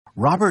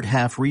Robert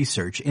Half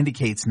research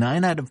indicates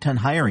 9 out of 10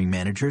 hiring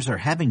managers are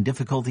having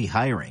difficulty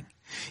hiring.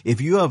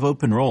 If you have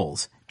open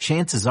roles,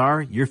 chances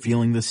are you're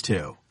feeling this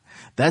too.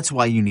 That's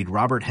why you need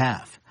Robert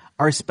Half.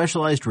 Our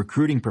specialized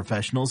recruiting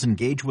professionals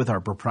engage with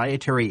our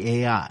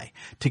proprietary AI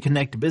to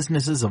connect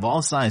businesses of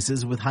all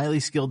sizes with highly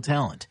skilled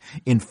talent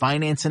in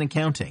finance and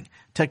accounting,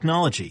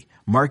 technology,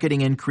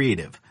 marketing and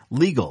creative,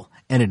 legal,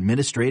 and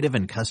administrative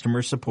and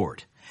customer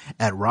support.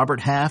 At Robert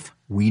Half,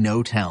 we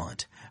know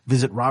talent.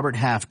 Visit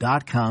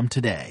roberthalf.com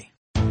today.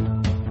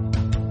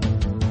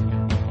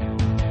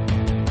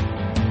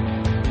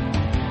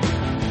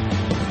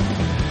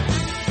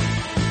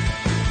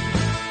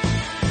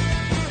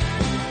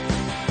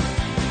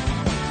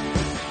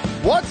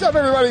 What's up,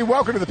 everybody?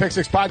 Welcome to the Pick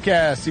Six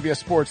Podcast, CBS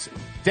Sports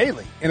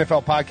Daily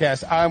NFL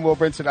Podcast. I'm Will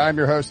Brinson. I'm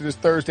your host. It is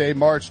Thursday,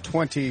 March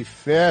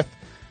 25th.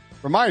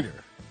 Reminder,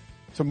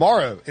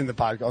 tomorrow on the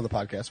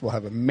podcast, we'll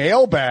have a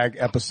mailbag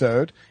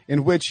episode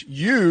in which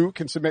you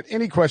can submit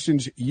any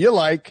questions you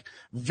like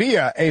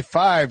via a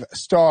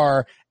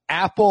 5-star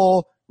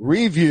Apple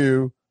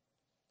review.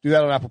 Do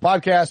that on Apple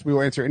Podcasts. We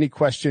will answer any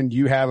question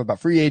you have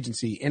about free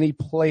agency, any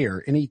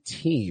player, any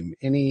team,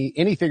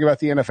 anything about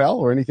the NFL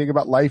or anything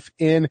about life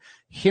in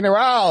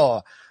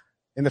general.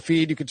 In the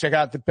feed, you can check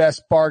out the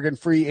Best Bargain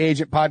Free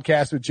Agent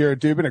podcast with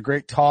Jared Dubin, a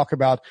great talk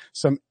about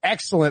some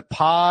excellent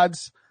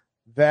pods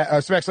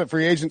some excellent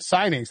free agent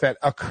signings that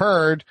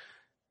occurred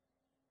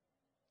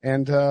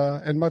and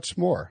much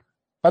more.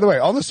 By the way,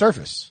 on the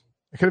surface,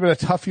 it could have been a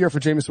tough year for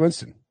Jameis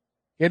Winston.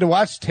 He had to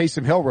watch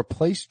Taysom Hill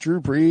replace Drew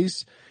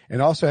Brees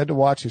and also had to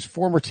watch his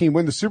former team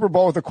win the Super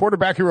Bowl with a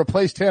quarterback who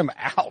replaced him.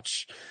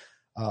 Ouch.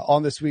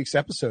 On this week's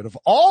episode of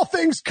All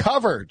Things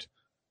Covered,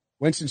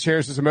 Winston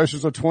shares his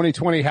emotions of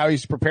 2020, how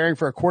he's preparing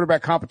for a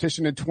quarterback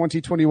competition in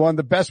 2021,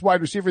 the best wide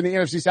receiver in the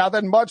NFC South,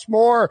 and much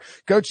more.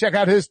 Go check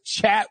out his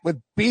chat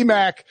with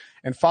BMAC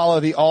and follow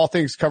the All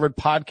Things Covered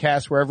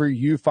podcast wherever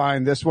you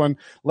find this one.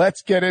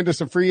 Let's get into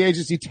some free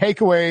agency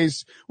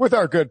takeaways with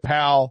our good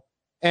pal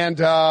and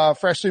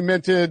freshly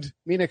minted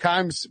Mina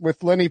Kimes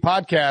with Lenny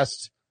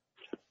podcast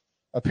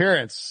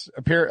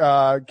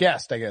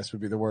guest, I guess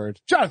would be the word.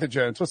 Jonathan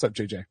Jones. What's up,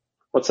 JJ?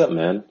 What's up,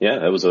 man?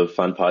 Yeah, it was a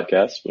fun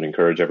podcast. Would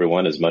encourage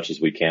everyone as much as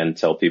we can.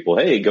 Tell people,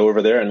 hey, go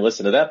over there and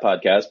listen to that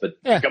podcast,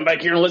 but come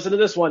back here and listen to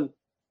this one.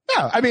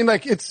 No, I mean,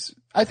 like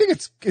I think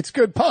it's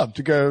good pub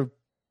to go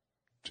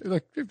to,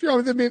 like, if you're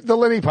on the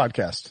Lenny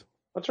podcast.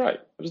 That's right.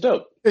 It was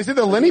dope. Is it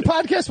the Lenny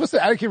podcast?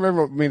 I can't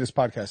remember what Mina's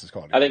podcast is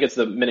called. I think it's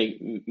the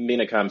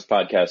Mina Kimes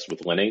podcast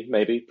with Lenny,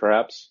 maybe,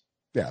 perhaps.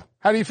 Yeah.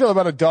 How do you feel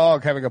about a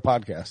dog having a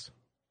podcast?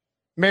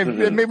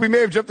 Maybe we may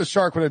have jumped the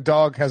shark when a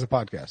dog has a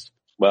podcast.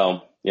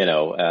 Well,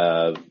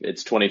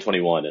 it's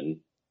 2021 and,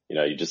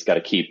 you just got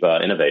to keep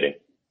innovating.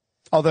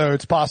 Although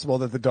it's possible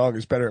that the dog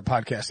is better at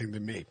podcasting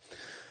than me.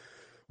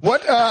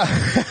 What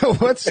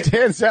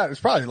stands out? It's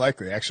probably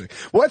likely, actually.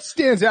 What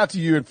stands out to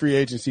you in free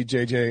agency,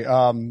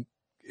 JJ?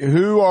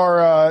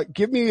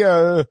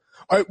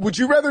 Would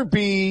you rather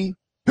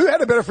who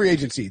had a better free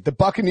agency, the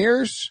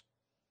Buccaneers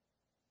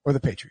or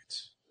the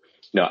Patriots?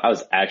 No, I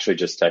was actually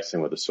just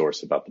texting with a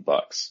source about the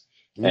Bucs.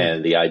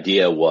 And the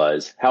idea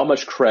was, how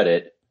much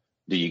credit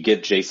do you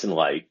give Jason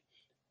Light,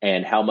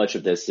 and how much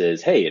of this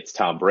is, hey, it's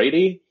Tom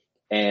Brady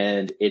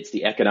and it's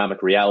the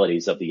economic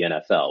realities of the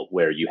NFL,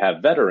 where you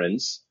have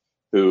veterans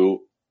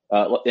who,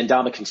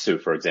 Ndamukong Suh,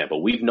 for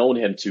example, we've known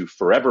him to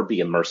forever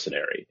be a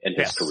mercenary in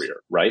his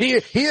career, right? He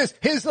is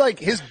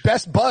his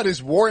best bud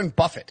is Warren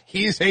Buffett.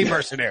 He's a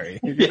mercenary,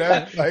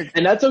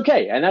 and that's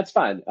okay. And that's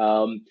fine.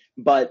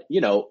 But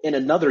in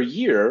another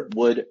year,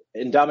 would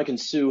Ndamukong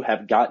Suh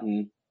have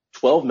gotten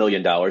 $12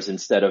 million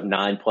instead of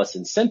 9 plus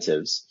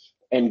incentives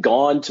and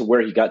gone to where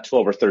he got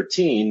 12 or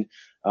 13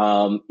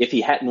 if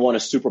he hadn't won a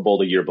Super Bowl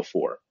the year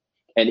before?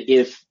 And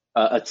if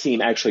a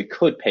team actually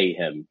could pay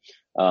him,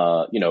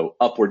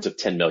 upwards of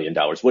 $10 million,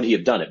 would he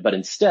have done it? But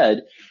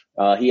instead,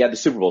 he had the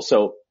Super Bowl.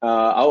 So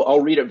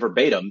I'll read it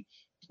verbatim.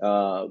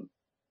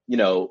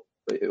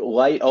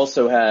 Light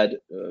also had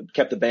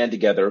kept the band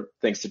together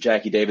thanks to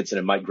Jackie Davidson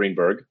and Mike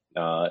Greenberg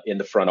in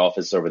the front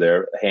office over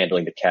there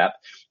handling the cap.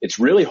 It's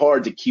really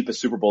hard to keep a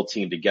Super Bowl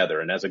team together,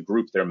 and as a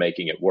group, they're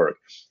making it work.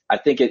 I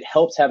think it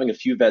helps having a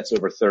few vets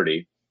over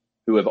 30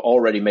 who have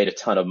already made a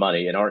ton of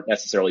money and aren't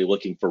necessarily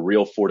looking for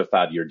real 4 to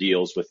 5 year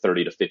deals with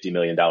 $30 to $50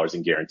 million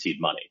in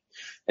guaranteed money.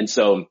 And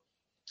so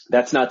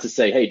that's not to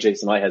say, hey,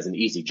 Jason Light has an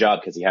easy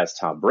job because he has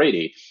Tom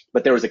Brady,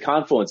 but there was a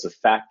confluence of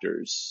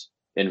factors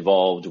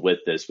involved with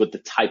this, with the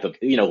type of,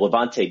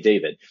 Levante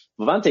David.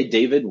 Levante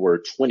David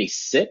were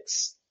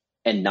 26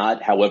 and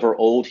not however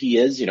old he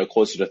is,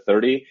 closer to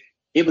 30.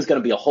 It was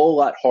going to be a whole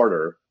lot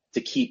harder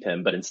to keep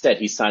him, but instead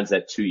he signs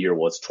that 2-year,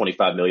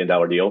 $25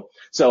 million deal.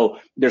 So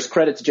there's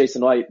credit to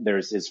Jason Light.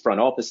 There's his front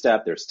office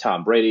staff. There's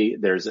Tom Brady.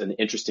 There's an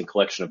interesting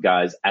collection of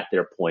guys at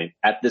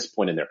this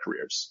point in their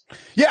careers.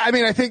 Yeah. I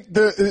mean, I think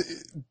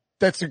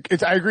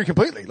I agree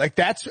completely.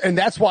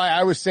 That's why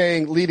I was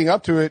saying leading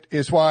up to it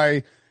is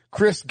why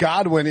Chris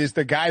Godwin is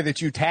the guy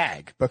that you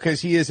tag,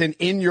 because he is an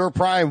in your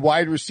prime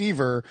wide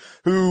receiver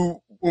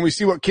who when we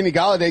see what Kenny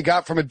Golladay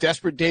got from a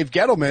desperate Dave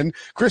Gettleman,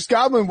 Chris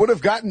Godwin would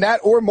have gotten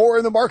that or more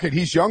in the market.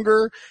 He's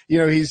younger.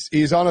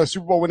 He's on a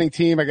Super Bowl winning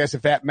team, I guess,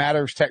 if that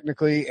matters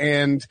technically.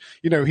 And,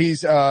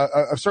 he's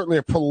certainly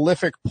a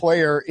prolific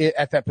player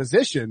at that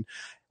position.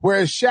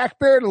 Whereas Shaq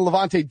Barrett and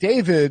Levante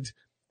David,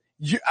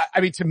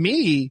 to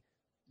me,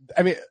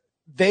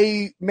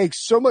 they make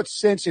so much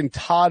sense in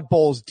Todd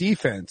Bowles'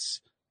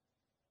 defense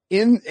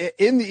in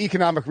the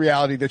economic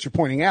reality that you're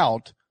pointing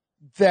out,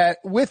 that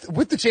with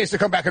the chance to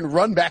come back and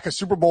run back a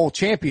Super Bowl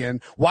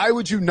champion, why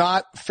would you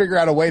not figure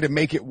out a way to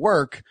make it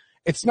work?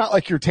 It's not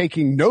like you're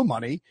taking no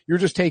money. You're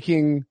just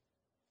taking,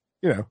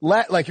 you're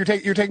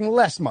taking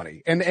less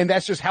money. And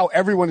that's just how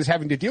everyone is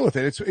having to deal with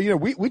it. It's,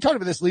 we talked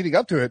about this leading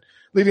up to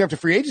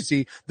free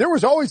agency. There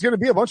was always going to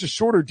be a bunch of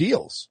shorter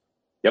deals.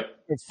 Yep.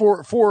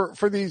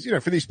 For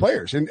these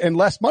players and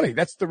less money.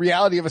 That's the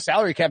reality of a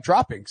salary cap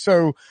dropping.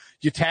 So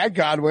you tag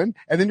Godwin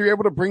and then you're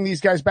able to bring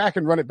these guys back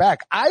and run it back.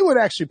 I would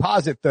actually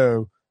posit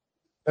though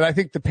that I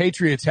think the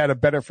Patriots had a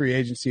better free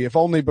agency, if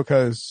only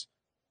because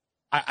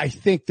I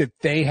think that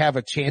they have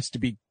a chance to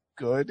be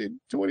good in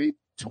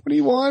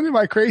 2021. Am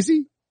I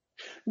crazy?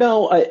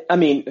 No,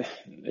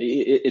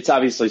 it's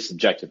obviously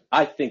subjective.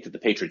 I think that the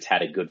Patriots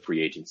had a good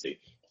free agency.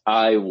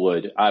 I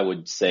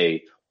would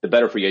say the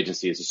better free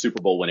agency is a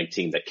Super Bowl winning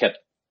team that kept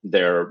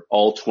their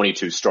all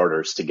 22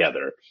 starters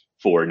together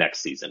for next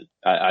season.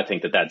 I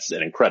think that that's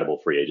an incredible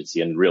free agency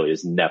and really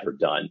is never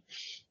done.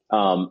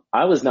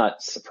 I was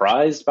not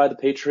surprised by the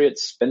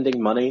Patriots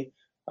spending money.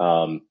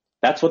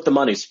 That's what the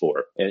money's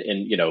for.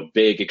 In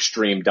big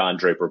extreme Don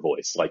Draper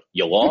voice, like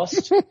you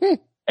lost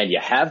and you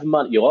have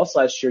money. You lost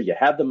last year. You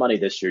have the money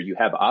this year. You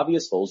have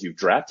obvious holes. You've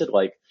drafted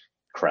like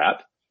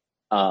crap.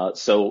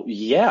 So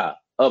yeah,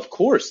 of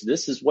course,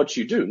 this is what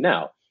you do.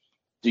 Now,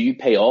 do you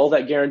pay all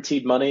that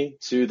guaranteed money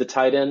to the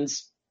tight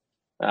ends?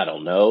 I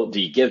don't know.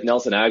 Do you give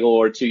Nelson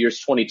Agholor 2 years,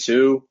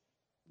 22?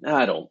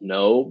 I don't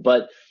know.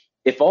 But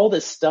if all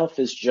this stuff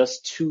is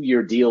just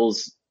 2-year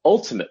deals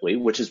ultimately,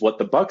 which is what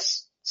the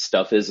Bucs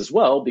stuff is as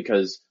well,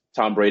 because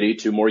Tom Brady,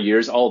 2 more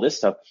years, all this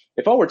stuff.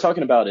 If all we're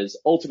talking about is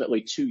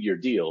ultimately 2-year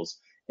deals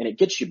and it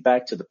gets you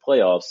back to the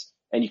playoffs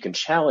and you can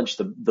challenge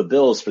the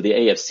Bills for the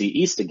AFC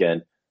East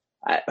again,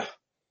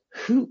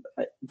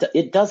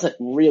 it doesn't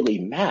really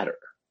matter.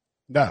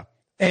 No.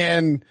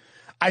 And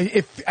I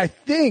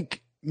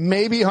think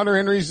maybe Hunter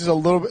Henry's is a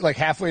little bit like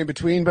halfway in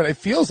between, but it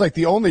feels like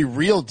the only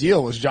real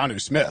deal was Jonnu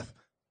Smith.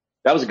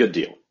 That was a good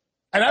deal.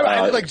 And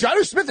I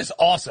Jonnu Smith is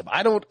awesome.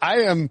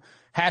 I am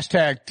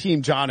hashtag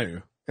team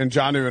Jonnu and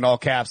Jonnu in all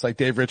caps like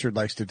Dave Richard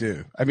likes to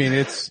do. I mean,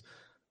 it's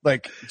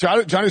like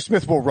Jonnu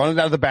Smith will run it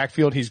out of the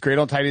backfield. He's great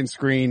on tight end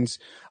screens.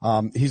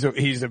 He's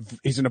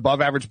an above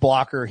average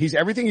blocker. He's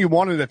everything you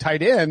want in a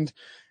tight end.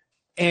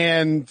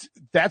 And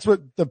that's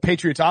what the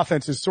Patriots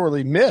offense has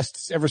sorely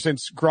missed ever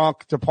since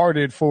Gronk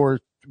departed for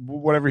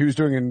whatever he was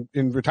doing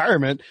in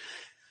retirement.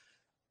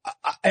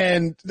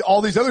 And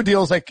all these other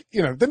deals, like,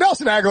 the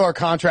Nelson Agholor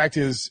contract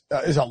is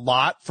a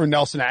lot for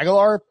Nelson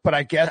Agholor, but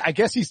I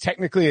guess he's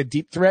technically a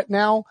deep threat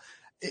now.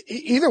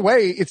 Either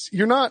way,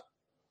 you're not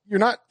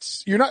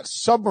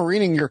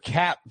submarining your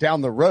cap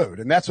down the road.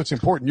 And that's what's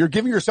important. You're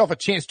giving yourself a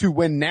chance to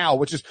win now,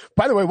 which is,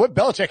 by the way, what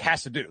Belichick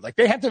has to do. Like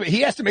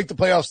he has to make the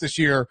playoffs this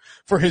year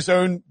for his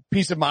own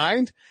peace of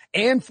mind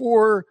and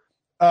for,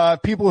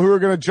 people who are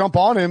going to jump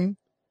on him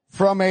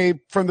from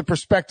the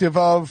perspective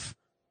of,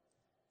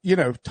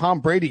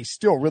 Tom Brady's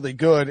still really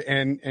good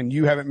and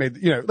you haven't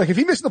made, like if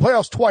he misses the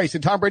playoffs twice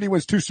and Tom Brady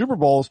wins 2 Super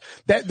Bowls,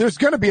 that there's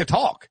going to be a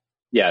talk.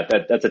 Yeah,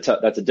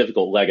 that's a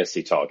difficult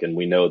legacy talk, and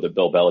we know that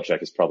Bill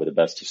Belichick is probably the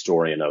best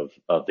historian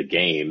of the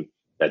game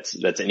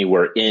that's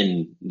anywhere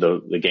in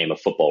the game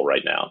of football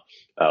right now.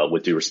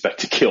 With due respect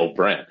to Gil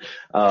Brandt,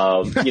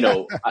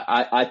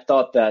 I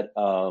thought that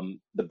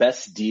the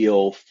best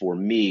deal for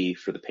me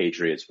for the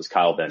Patriots was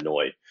Kyle Van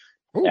Noy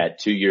at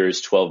 2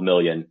 years, $12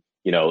 million.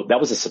 That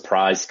was a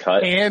surprise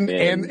cut. And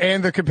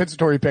the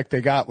compensatory pick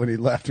they got when he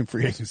left in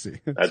free agency.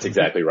 That's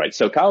exactly right.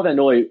 So Kyle Van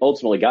Noy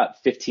ultimately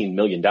got $15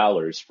 million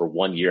for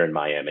 1 year in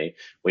Miami.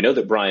 We know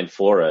that Brian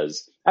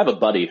Flores, I have a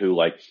buddy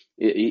who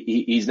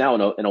he's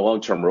now in a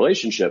long-term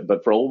relationship,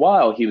 but for a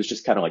while he was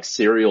just kind of like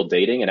serial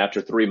dating. And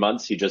after 3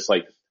 months, he just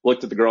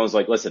looked at the girl and was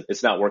like, listen,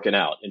 it's not working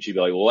out. And she'd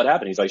be like, well, what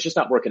happened? He's like, it's just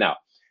not working out.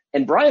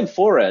 And Brian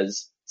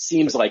Flores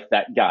seems like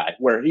that guy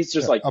where he's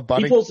just like,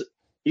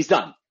 he's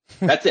done.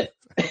 That's it.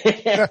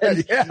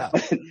 Yeah.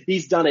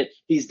 He's done it.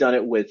 He's done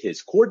it with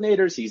his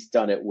coordinators. He's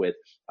done it with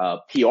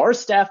PR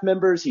staff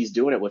members. He's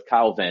doing it with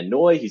Kyle Van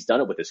Noy. He's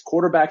done it with his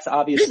quarterbacks,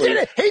 obviously.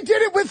 He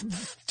did it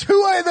with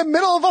Tua in the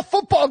middle of a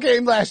football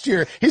game last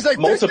year. He's like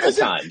multiple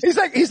times.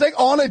 He's like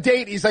on a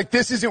date. He's like,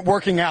 this isn't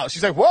working out.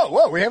 She's like,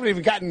 whoa, we haven't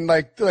even gotten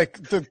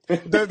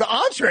the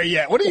entree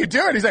yet. What are you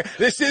doing? He's like,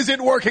 this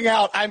isn't working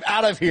out. I'm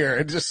out of here,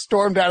 and just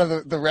stormed out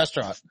of the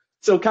restaurant.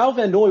 So Kyle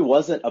Van Noy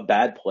wasn't a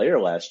bad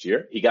player last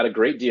year. He got a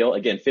great deal.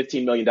 Again,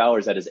 $15 million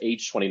at his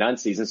age 29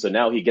 season. So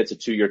now he gets a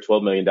 2-year,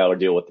 $12 million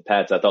deal with the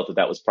Pats. I thought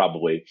that was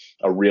probably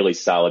a really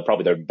solid,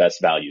 probably their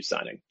best value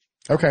signing.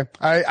 Okay.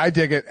 I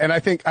dig it. And I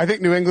think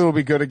New England will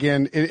be good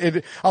again.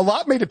 A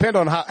lot may depend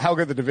on how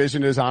good the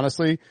division is,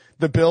 honestly.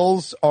 The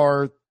Bills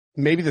are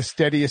maybe the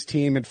steadiest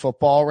team in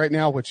football right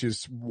now, which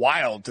is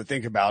wild to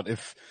think about.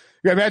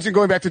 Imagine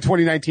going back to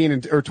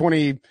 2019 or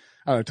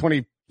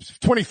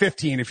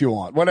 2015 if you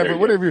want,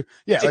 whatever.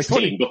 Yeah.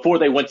 16 before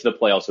they went to the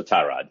playoffs with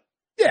Tyrod.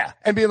 Yeah.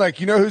 And being like,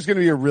 who's going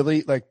to be a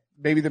really, like,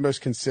 maybe the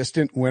most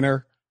consistent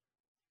winner?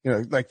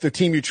 Like the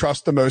team you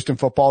trust the most in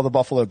football, the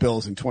Buffalo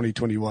Bills in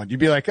 2021. You'd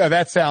be like, oh,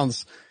 that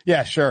sounds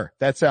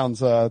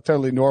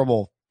totally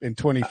normal in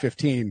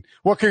 2015.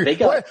 What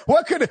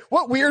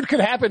weird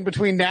could happen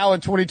between now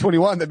and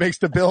 2021 that makes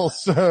the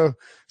Bills so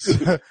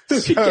good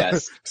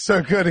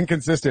and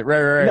consistent?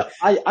 Right. No,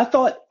 I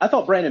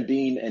thought Brandon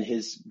Beane and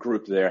his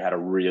group there had a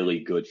really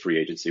good free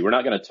agency. We're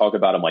not going to talk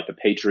about them like the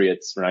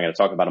Patriots. We're not going to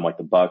talk about them like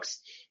the Bucs,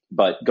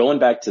 but going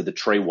back to the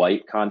Trey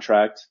White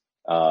contract,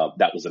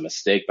 that was a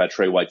mistake by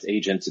Trey White's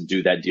agent to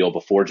do that deal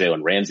before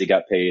Jalen Ramsey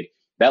got paid.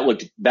 That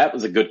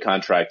was a good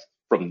contract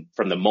from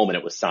the moment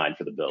it was signed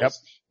for the Bills. Yep.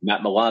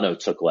 Matt Milano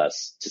took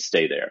less to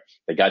stay there.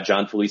 They got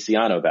John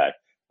Feliciano back.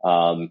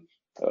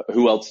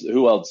 Who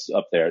else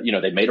up there?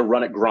 They made a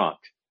run at Gronk.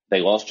 They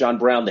lost John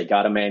Brown. They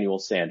got Emmanuel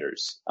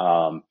Sanders.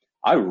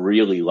 I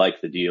really like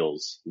the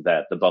deals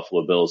that the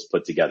Buffalo Bills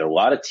put together. A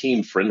lot of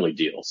team friendly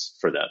deals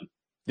for them.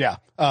 Yeah.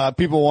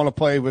 People want to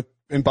play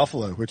in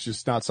Buffalo, which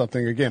is not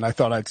something, again, I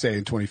thought I'd say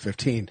in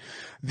 2015.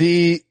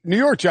 The New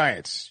York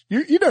Giants,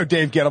 you know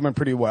Dave Gettleman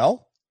pretty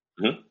well.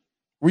 Mm-hmm.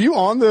 Were you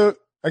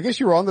I guess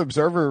you were on the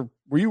Observer.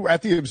 Were you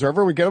at the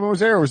Observer when Gettleman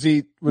was there, or was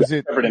it?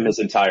 Covered him his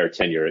entire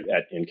tenure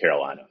in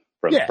Carolina,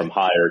 from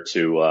hire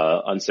to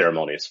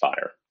unceremonious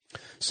fire.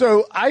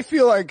 So I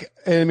feel like,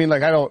 I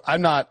don't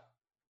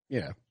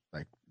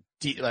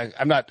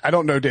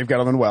know Dave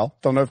Gettleman well.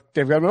 Don't know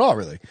Dave Gettleman at all,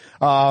 really.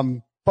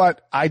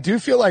 But I do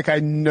feel like I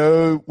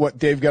know what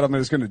Dave Gettleman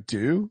is going to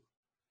do.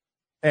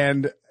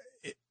 And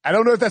I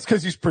don't know if that's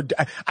because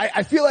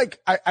I feel like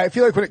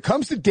when it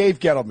comes to Dave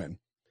Gettleman,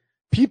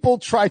 people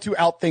try to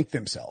outthink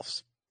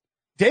themselves.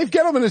 Dave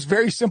Gettleman is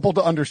very simple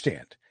to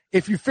understand.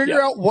 If you figure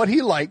out what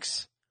he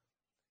likes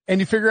and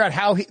you figure out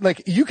how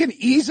you can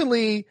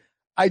easily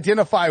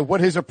identify what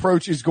his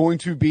approach is going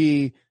to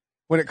be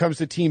when it comes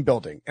to team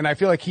building. And I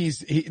feel like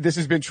this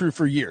has been true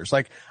for years.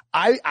 Like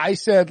I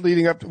said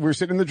leading up, we were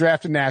sitting in the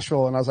draft in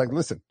Nashville and I was like,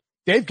 listen,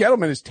 Dave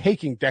Gettleman is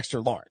taking Dexter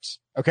Lawrence.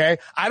 Okay.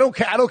 I don't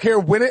care I don't care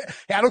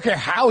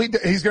how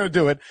he's going to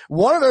do it.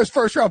 One of those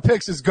first round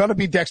picks is going to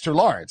be Dexter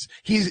Lawrence.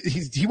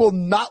 He will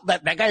not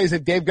let that guy is a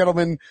Dave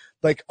Gettleman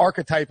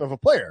archetype of a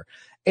player.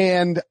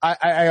 And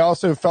I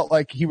also felt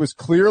like he was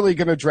clearly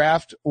going to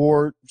draft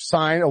or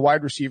sign a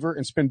wide receiver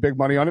and spend big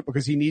money on it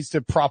because he needs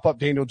to prop up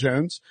Daniel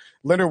Jones.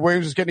 Leonard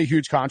Williams is getting a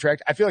huge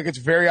contract. I feel like it's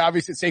very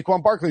obvious that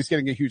Saquon Barkley is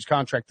getting a huge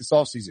contract this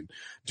offseason.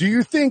 Do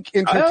you think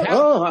I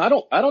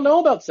don't know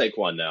about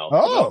Saquon now.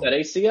 About that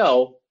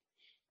ACL.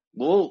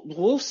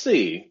 We'll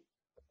see.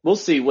 We'll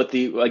see what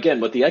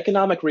the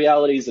economic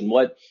realities and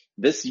what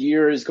this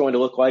year is going to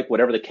look like,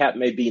 whatever the cap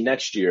may be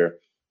next year.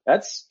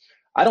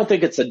 I don't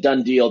think it's a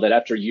done deal that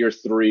after year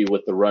 3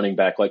 with the running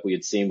back like we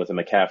had seen with a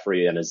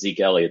McCaffrey and a Zeke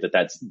Elliott,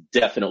 that's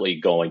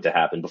definitely going to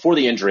happen. Before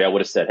the injury, I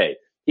would have said, hey,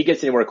 he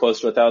gets anywhere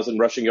close to 1,000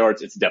 rushing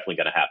yards, it's definitely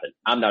going to happen.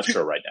 I'm not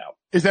sure right now.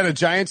 Is that a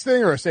Giants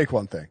thing or a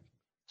Saquon thing?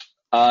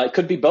 It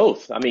could be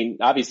both. I mean,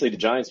 obviously the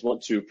Giants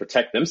want to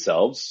protect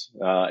themselves,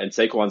 and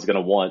Saquon's going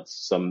to want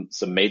some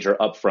major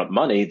upfront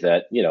money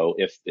that,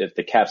 if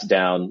the cap's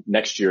down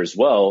next year as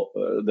well,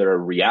 there are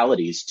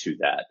realities to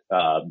that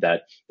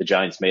the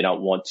Giants may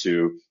not want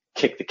to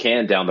kick the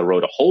can down the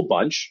road a whole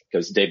bunch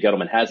because Dave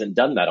Gettleman hasn't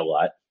done that a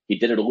lot. He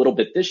did it a little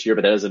bit this year,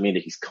 but that doesn't mean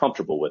that he's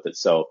comfortable with it.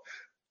 So,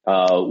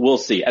 we'll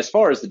see. As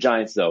far as the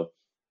Giants though,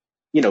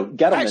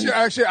 Gettleman.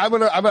 Actually,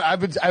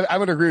 I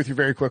would agree with you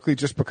very quickly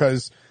just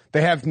because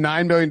they have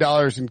 $9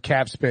 million in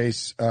cap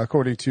space,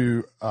 according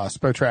to,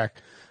 Spotrac,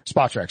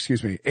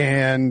 excuse me.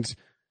 And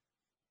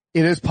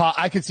it is,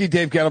 I could see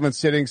Dave Gettleman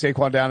sitting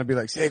Saquon down and be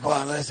like,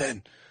 Saquon,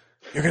 listen,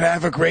 you're going to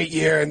have a great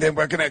year and then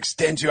we're going to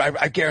extend you.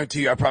 I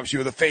guarantee you, I promise you,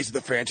 you're the face of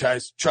the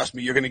franchise. Trust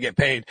me, you're going to get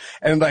paid.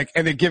 And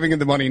then giving him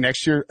the money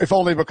next year, if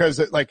only because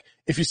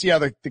if you see how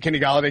the Kenny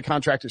Golladay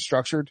contract is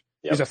structured,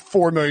 there's a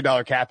 $4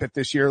 million cap hit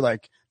this year.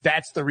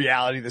 That's the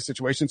reality of the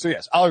situation. So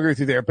yes, I'll agree with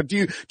you there. But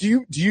do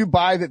you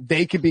buy that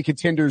they could be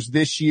contenders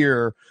this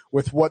year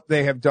with what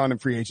they have done in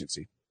free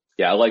agency?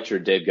 Yeah, I liked your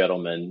Dave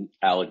Gettleman,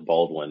 Alec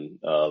Baldwin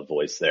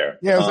voice there.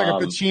 Yeah, it was like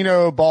a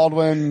Pacino,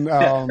 Baldwin,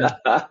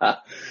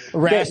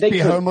 raspy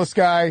homeless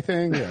guy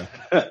thing. Yeah.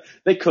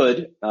 They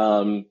could.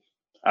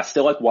 I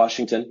still like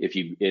Washington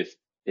if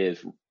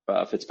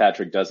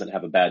Fitzpatrick doesn't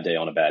have a bad day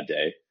on a bad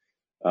day.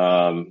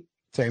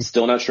 Same.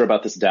 Still not sure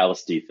about this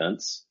Dallas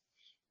defense.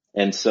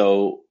 And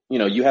so,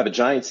 you have a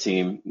Giants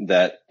team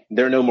that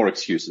there are no more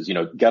excuses.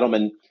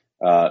 Gettleman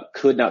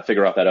could not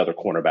figure out that other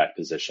cornerback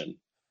position.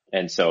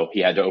 And so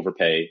he had to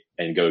overpay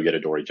and go get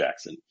Adoree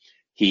Jackson.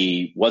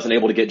 He wasn't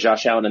able to get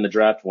Josh Allen in the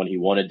draft when he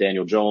wanted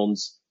Daniel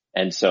Jones.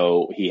 And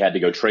so he had to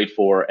go trade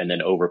for and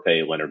then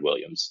overpay Leonard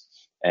Williams.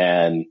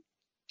 And,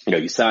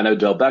 you sign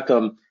Odell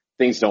Beckham.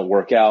 things don't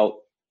work out,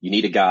 you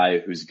need a guy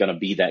who's going to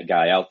be that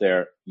guy out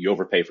there. You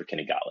overpay for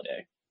Kenny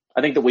Golladay.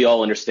 I think that we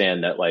all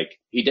understand that, like,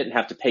 he didn't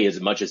have to pay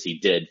as much as he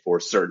did for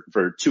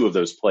two of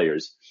those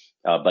players,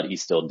 but he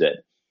still did.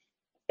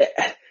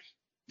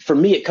 For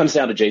me, it comes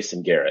down to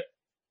Jason Garrett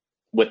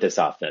with this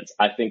offense.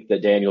 I think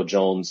that Daniel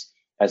Jones,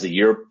 as the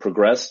year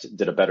progressed,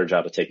 did a better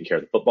job of taking care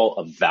of the football,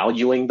 of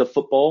valuing the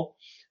football.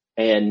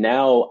 And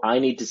now I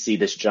need to see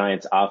this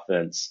Giants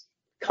offense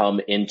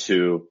come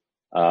into,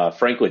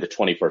 frankly, the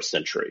 21st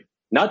century.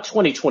 Not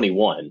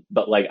 2021,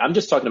 but like, I'm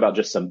just talking about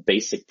just some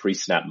basic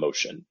pre-snap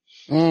motion.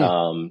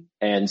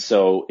 And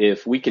so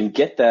if we can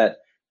get that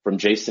from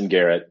Jason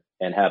Garrett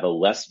and have a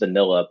less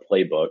vanilla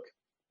playbook,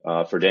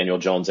 for Daniel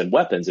Jones and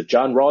weapons, if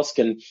John Ross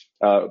can,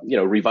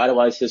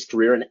 revitalize his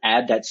career and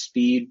add that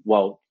speed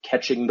while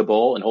catching the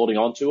ball and holding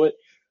on to it.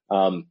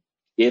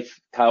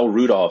 If Kyle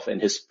Rudolph and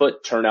his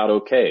foot turn out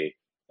okay,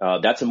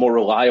 that's a more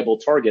reliable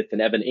target than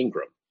Evan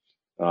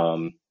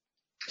Ingram.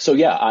 So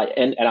yeah,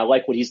 I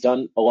like what he's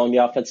done along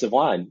the offensive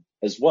line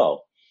as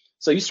well.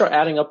 So you start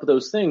adding up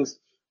those things,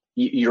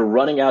 you're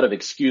running out of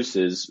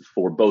excuses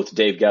for both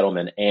Dave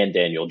Gettleman and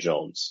Daniel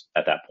Jones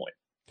at that point.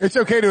 It's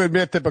okay to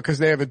admit that because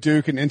they have a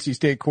Duke and NC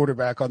State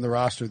quarterback on the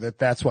roster,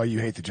 that's why you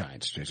hate the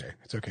Giants, JJ.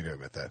 It's okay to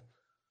admit that.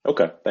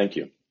 Okay. Thank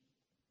you.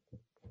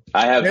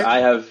 I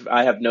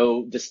have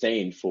no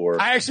disdain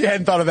for. I actually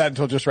hadn't thought of that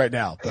until just right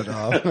now,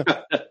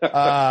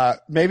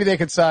 but, maybe they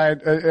could sign,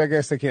 I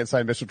guess they can't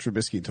sign Mitchell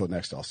Trubisky until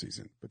next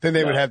offseason, but then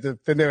they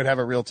would have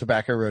a real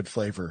Tobacco Road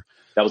flavor.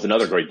 That was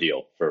another great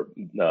deal for,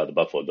 the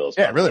Buffalo Bills.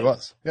 Yeah, it really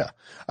was. Yeah.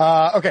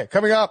 Okay.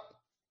 Coming up,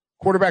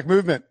 quarterback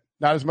movement,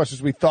 not as much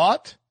as we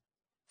thought.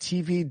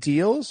 TV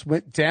deals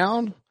went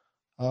down.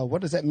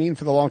 What does that mean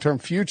for the long-term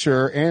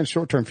future and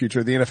short-term future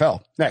of the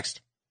NFL?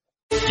 Next.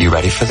 You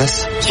ready for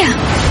this?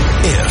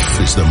 Yeah.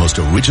 If is the most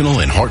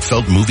original and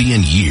heartfelt movie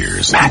in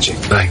years.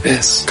 Magic like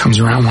this comes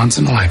around once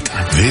in a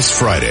lifetime. This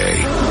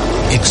Friday,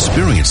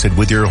 experience it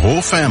with your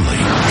whole family.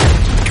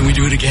 Can we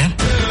do it again?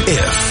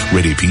 If,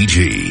 rated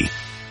PG.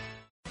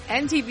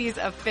 MTV's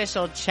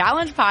official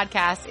Challenge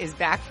podcast is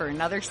back for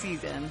another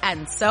season.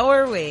 And so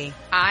are we.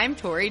 I'm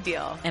Tori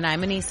Deal. And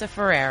I'm Anissa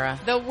Ferreira.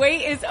 The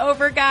wait is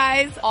over,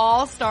 guys.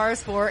 All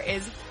Stars 4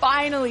 is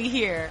finally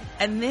here.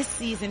 And this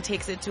season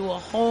takes it to a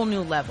whole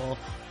new level.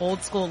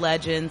 Old school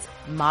legends,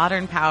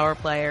 modern power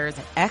players,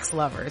 and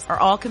ex-lovers are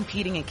all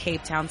competing in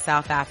Cape Town,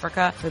 South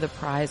Africa for the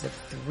prize of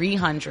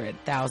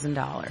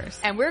 $300,000.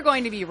 And we're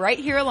going to be right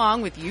here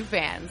along with you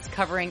fans,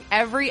 covering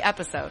every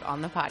episode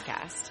on the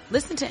podcast.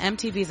 Listen to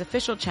MTV's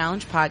official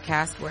Challenge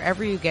podcast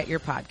wherever you get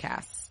your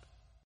podcasts.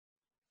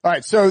 All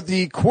right. So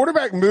the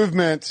quarterback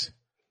movement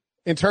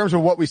in terms of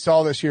what we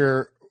saw this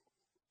year,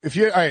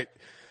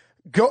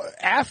 go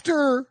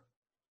after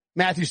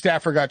Matthew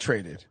Stafford got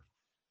traded.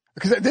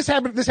 Because this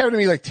happened to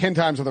me like 10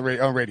 times on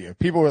radio.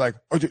 People were like,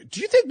 "Oh, do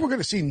you think we're going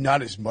to see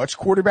not as much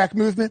quarterback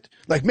movement?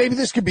 Like maybe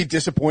this could be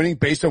disappointing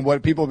based on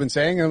what people have been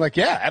saying." And I'm like,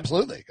 yeah,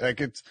 absolutely. Like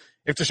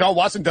if Deshaun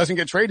Watson doesn't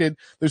get traded,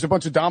 there's a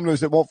bunch of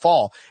dominoes that won't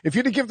fall. If you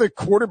had to give the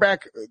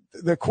quarterback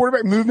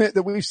movement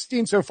that we've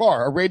seen so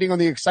far a rating on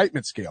the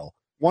excitement scale,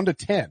 1 to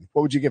 10,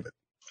 what would you give it?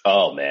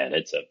 Oh man,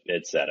 it's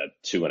at a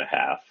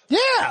 2.5.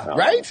 Yeah,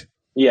 right?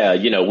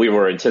 Yeah. We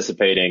were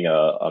anticipating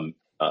a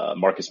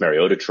Marcus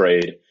Mariota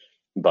trade,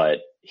 but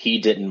he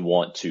didn't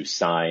want to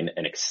sign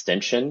an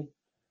extension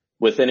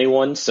with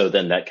anyone. So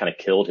then that kind of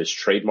killed his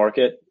trade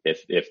market.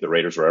 If the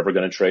Raiders were ever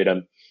going to trade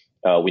him,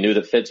 we knew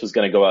that Fitz was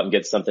going to go out and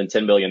get something,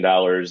 $10 million,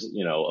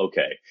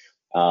 okay.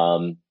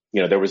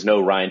 There was no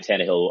Ryan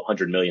Tannehill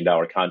 $100 million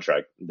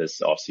contract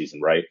this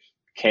offseason, right?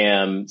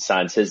 Cam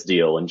signs his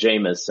deal and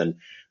Jameis. And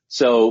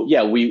so,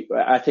 yeah,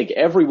 I think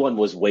everyone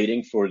was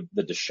waiting for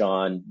the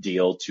Deshaun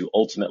deal to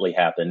ultimately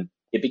happen.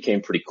 It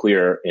became pretty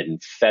clear in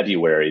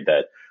February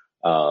that,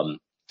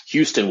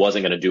 Houston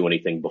wasn't going to do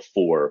anything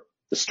before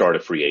the start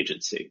of free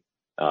agency.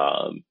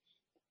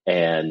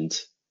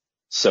 And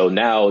so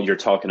now you're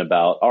talking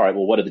about, all right,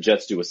 well, what do the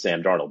Jets do with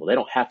Sam Darnold? Well, they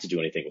don't have to do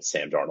anything with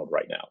Sam Darnold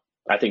right now.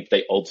 I think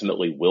they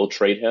ultimately will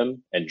trade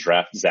him and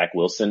draft Zach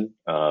Wilson,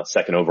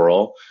 second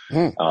overall.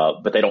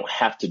 But they don't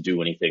have to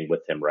do anything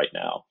with him right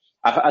now.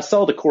 I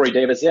saw the Corey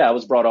Davis. Yeah, I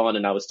was brought on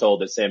and I was told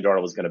that Sam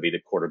Darnold was going to be the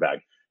quarterback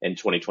in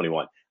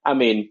 2021. I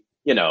mean,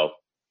 you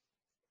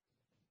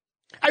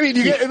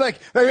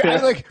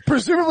get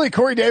presumably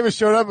Corey Davis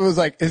showed up and was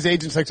like, his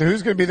agent's like, so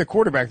who's going to be the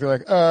quarterback? They're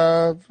like,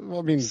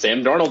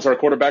 Sam Darnold's our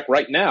quarterback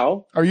right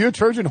now. Are you a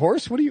Trojan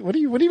horse? What do you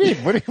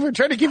mean? We're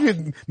trying to give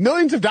you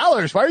millions of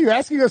dollars. Why are you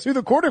asking us who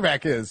the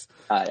quarterback is?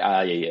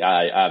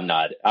 I'm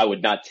not, I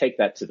would not take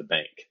that to the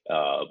bank,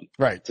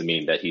 right. To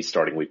mean that he's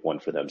starting week 1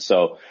 for them.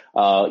 So,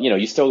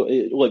 you still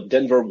look,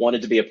 Denver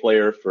wanted to be a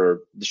player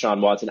for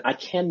Deshaun Watson. I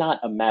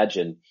cannot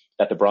imagine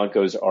that the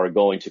Broncos are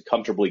going to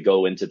comfortably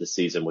go into the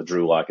season with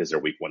Drew Lock as their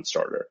week 1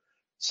 starter.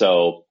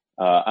 So,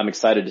 I'm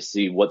excited to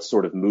see what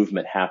sort of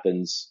movement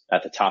happens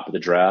at the top of the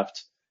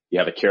draft. You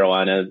have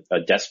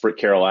a desperate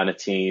Carolina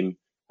team.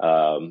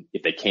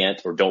 If they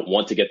can't or don't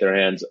want to get their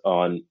hands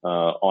on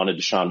a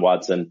Deshaun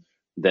Watson,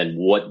 then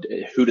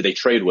who do they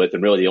trade with?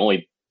 And really the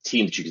only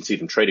team that you can see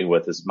them trading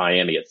with is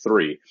Miami at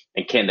 3.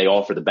 And can they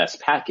offer the best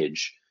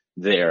package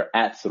there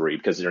at 3?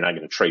 Because they're not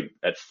going to trade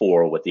at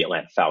 4 with the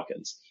Atlanta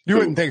Falcons. You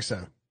wouldn't think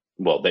so.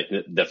 Well,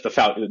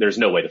 there's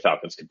no way the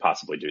Falcons could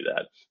possibly do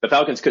that. The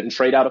Falcons couldn't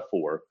trade out of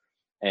 4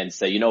 and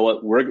say, you know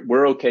what,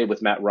 we're okay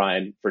with Matt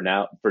Ryan for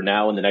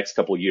now in the next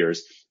couple of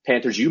years.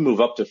 Panthers, you move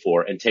up to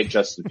 4 and take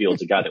Justin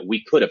Fields, a guy that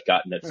we could have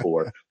gotten at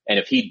 4. And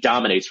if he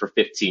dominates for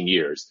 15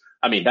 years,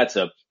 I mean, that's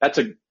a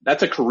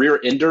career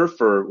ender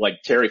for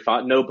like Terry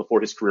Fontenot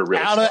before his career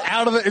really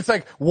started. It's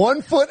like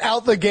 1 foot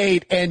out the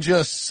gate and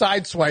just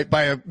sideswiped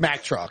by a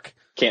Mack truck.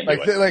 Can't do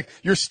it. Like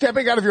you're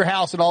stepping out of your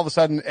house and all of a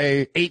sudden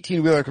a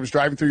 18-wheeler comes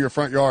driving through your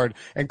front yard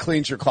and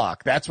cleans your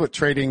clock. That's what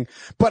trading.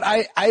 But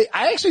I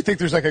actually think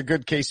there's like a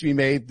good case to be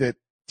made that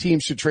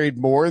teams should trade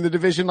more in the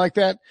division like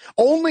that.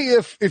 Only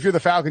if you're the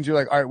Falcons, you're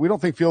like, all right, we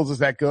don't think Fields is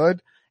that good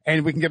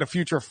and we can get a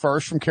future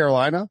first from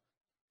Carolina.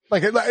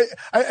 Like, and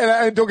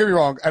don't get me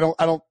wrong. I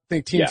don't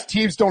think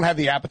teams don't have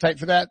the appetite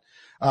for that.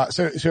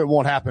 So it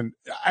won't happen.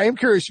 I am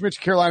curious. You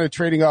mentioned Carolina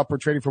trading up or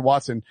trading for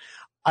Watson.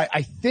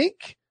 I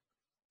think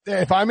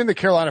if I'm in the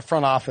Carolina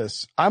front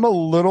office, I'm a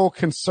little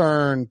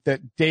concerned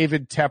that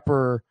David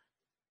Tepper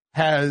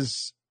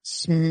has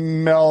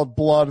smelled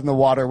blood in the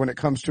water when it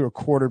comes to a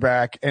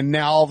quarterback. And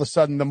now all of a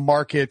sudden the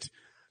market,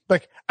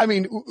 like, I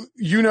mean,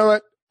 you know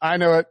it. I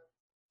know it.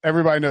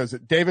 Everybody knows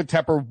it. David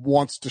Tepper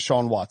wants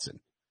Deshaun Watson.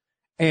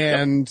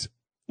 And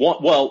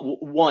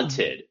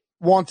wanted.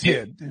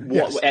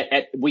 Yes.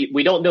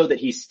 We don't know that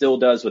he still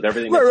does with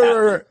everything that's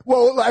happening. Right.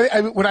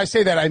 Well, when I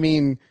say that, I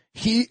mean,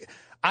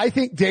 I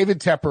think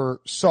David Tepper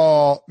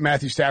saw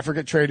Matthew Stafford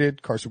get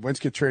traded, Carson Wentz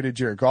get traded,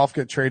 Jared Goff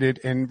get traded,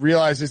 and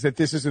realizes that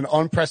this is an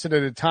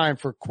unprecedented time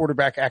for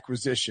quarterback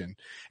acquisition.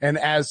 And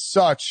as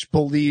such,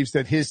 believes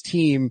that his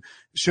team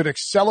should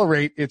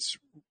accelerate its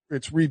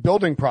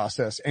rebuilding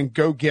process and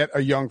go get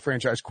a young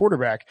franchise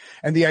quarterback.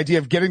 And the idea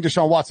of getting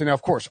Deshaun Watson, now,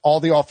 of course, all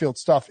the off-field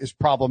stuff is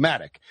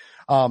problematic.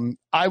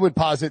 I would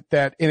posit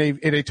that in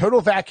a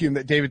total vacuum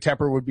that David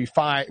Tepper would be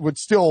fine, would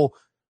still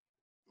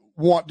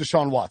want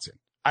Deshaun Watson.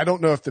 I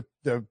don't know if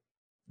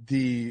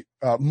the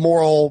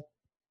moral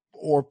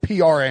or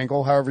PR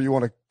angle, however you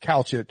want to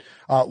couch it,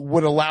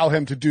 would allow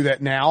him to do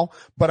that now.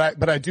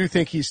 But I do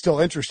think he's still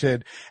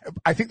interested.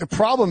 I think the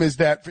problem is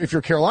that if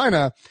you're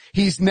Carolina,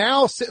 he's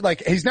now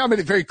made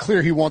it very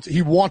clear he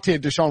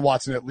wanted Deshaun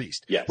Watson at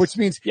least. Yes. Which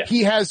means yes.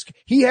 he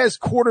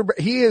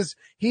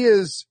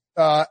is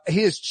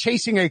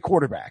chasing a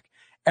quarterback.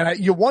 And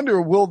you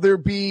wonder, will there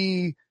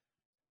be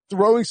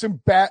throwing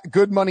some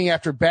good money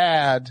after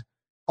bad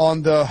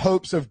on the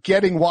hopes of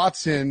getting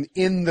Watson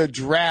in the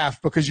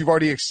draft because you've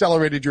already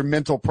accelerated your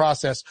mental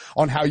process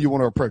on how you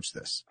want to approach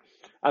this?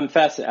 I'm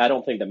fascinated. I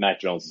don't think that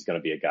Mac Jones is going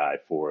to be a guy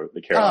for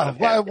the Carolina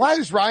Panthers. Why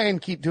does Ryan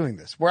keep doing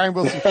this? Ryan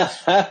Wilson,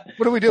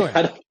 what are we doing?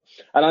 I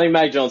don't think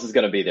Mac Jones is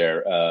going to be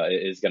there.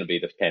 Is going to be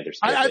the Panthers.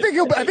 I think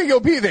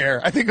he'll be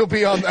there. I think he'll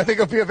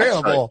be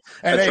available.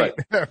 That's right.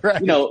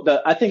 Right. You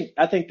know, I think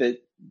that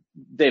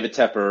David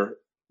Tepper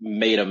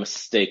made a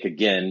mistake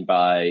again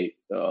by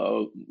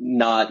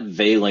not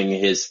veiling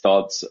his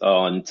thoughts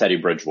on Teddy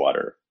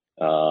Bridgewater.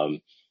 I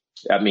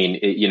mean,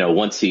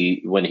 when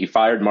he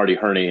fired Marty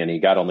Hurney and he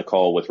got on the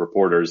call with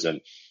reporters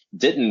and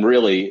didn't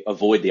really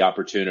avoid the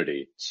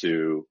opportunity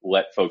to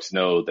let folks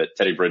know that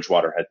Teddy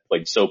Bridgewater had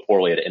played so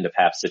poorly at end of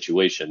half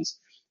situations,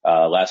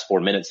 last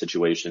 4-minute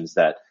situations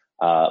that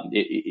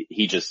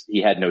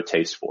he had no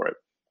taste for it.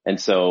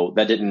 And so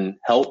that didn't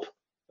help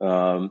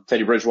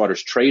Teddy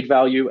Bridgewater's trade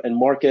value and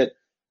market.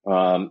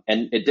 And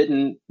it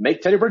didn't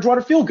make Teddy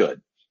Bridgewater feel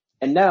good.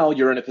 And now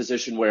you're in a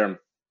position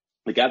where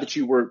the guy that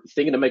you were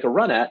thinking to make a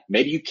run at,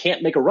 maybe you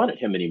can't make a run at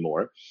him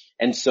anymore.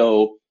 And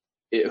so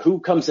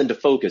who comes into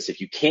focus if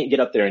you can't get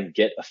up there and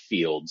get a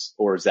Fields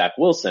or Zach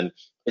Wilson?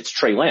 It's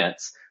Trey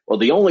Lance. Well,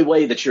 the only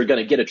way that you're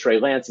going to get a Trey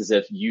Lance is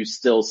if you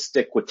still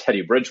stick with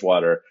Teddy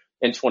Bridgewater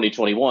in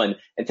 2021.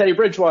 And Teddy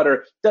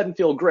Bridgewater doesn't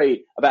feel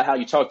great about how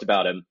you talked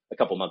about him a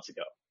couple months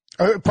ago.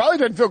 It probably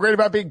doesn't feel great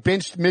about being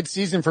benched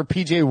mid-season for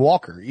PJ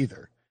Walker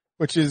either,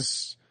 which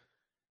is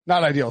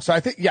not ideal. So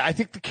I think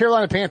the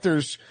Carolina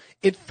Panthers,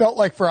 it felt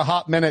like for a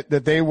hot minute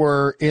that they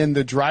were in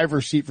the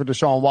driver's seat for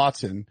Deshaun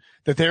Watson,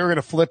 that they were going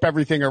to flip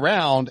everything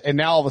around. And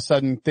now all of a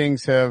sudden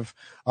things have,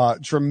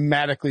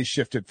 dramatically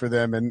shifted for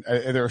them. And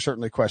there are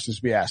certainly questions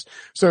to be asked.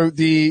 So I'm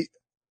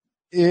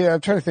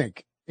trying to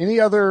think,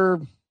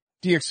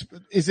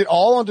 is it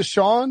all on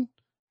Deshaun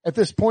at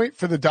this point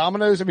for the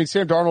dominoes? I mean,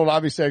 Sam Darnold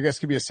obviously, I guess,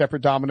 could be a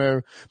separate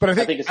domino, but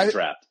I think it's a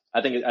draft.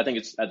 I think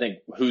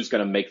who's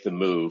going to make the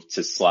move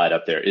to slide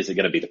up there? Is it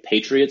going to be the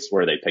Patriots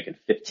where they pick at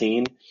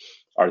 15?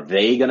 Are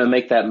they going to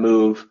make that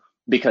move?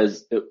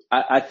 Because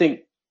I think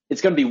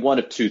it's going to be one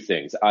of two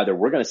things. Either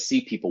we're going to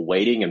see people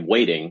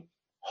waiting,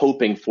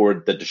 hoping for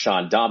the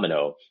Deshaun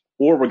domino,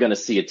 or we're going to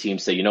see a team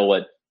say, you know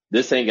what?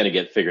 This ain't going to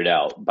get figured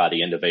out by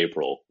the end of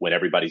April when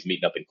everybody's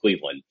meeting up in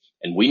Cleveland.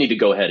 And we need to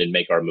go ahead and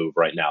make our move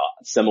right now.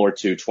 Similar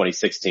to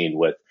 2016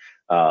 with,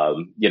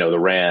 the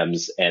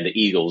Rams and the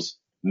Eagles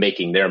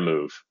making their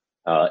move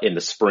in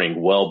the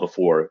spring, well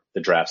before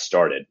the draft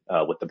started,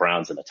 with the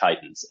Browns and the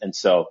Titans. And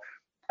so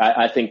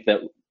I think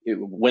that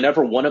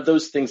whenever one of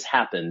those things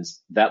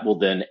happens, that will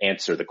then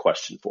answer the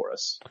question for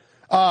us.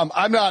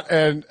 I'm not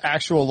an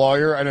actual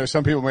lawyer. I know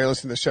some people may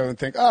listen to the show and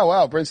think, oh,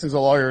 wow, Brinson's a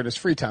lawyer in his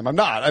free time. I'm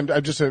not.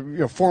 I'm just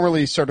a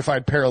formerly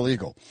certified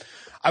paralegal.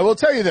 I will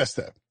tell you this,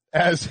 though.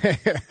 Is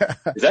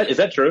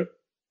that true?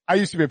 I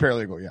used to be a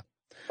paralegal, yeah.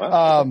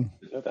 Wow. I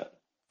didn't know that.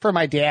 For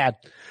my dad.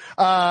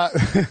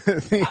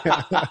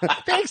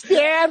 Thanks,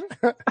 Dad.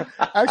 I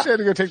actually had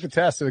to go take the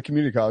test at a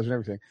community college and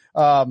everything.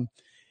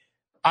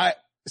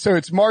 So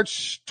it's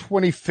March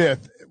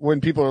 25th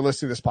when people are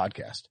listening to this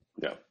podcast.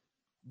 Yeah.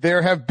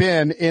 There have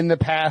been in the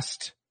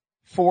past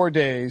 4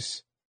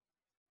 days,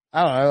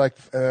 I don't know,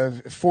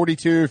 like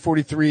 42,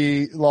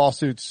 43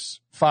 lawsuits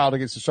filed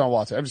against Deshaun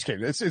Watson. I'm just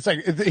kidding. It's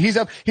like he's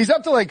up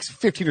to like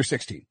 15 or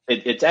 16.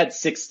 It's at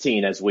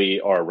 16 as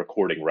we are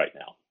recording right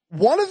now.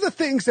 One of the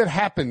things that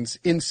happens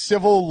in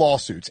civil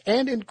lawsuits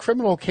and in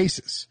criminal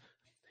cases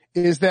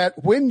is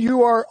that when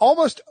you are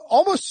almost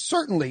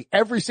certainly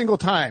every single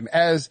time,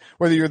 as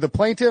whether you're the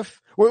plaintiff,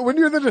 when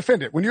you're the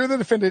defendant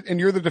and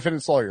you're the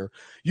defendant's lawyer,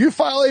 you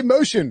file a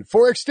motion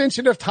for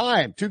extension of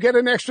time to get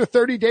an extra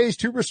 30 days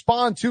to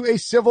respond to a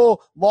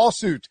civil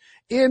lawsuit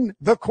in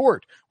the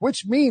court,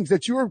 which means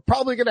that you are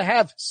probably going to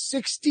have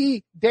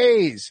 60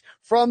 days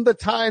from the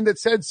time that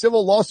said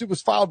civil lawsuit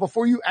was filed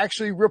before you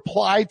actually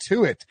reply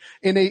to it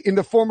in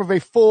the form of a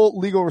full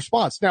legal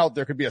response. Now,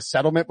 there could be a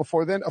settlement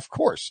before then, of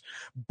course,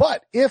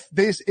 but if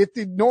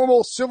the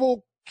normal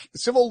civil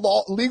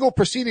law legal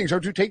proceedings are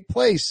to take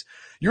place,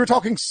 you're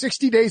talking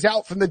 60 days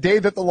out from the day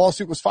that the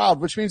lawsuit was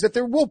filed, which means that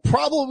there will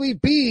probably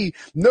be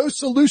no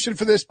solution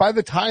for this by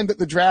the time that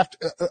the draft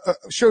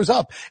shows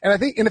up. And I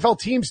think NFL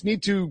teams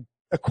need to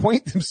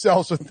acquaint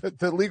themselves with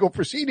the legal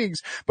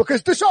proceedings,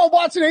 because Deshaun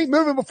Watson ain't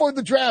moving before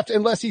the draft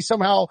unless these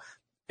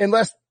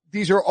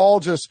are all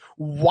just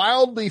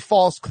wildly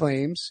false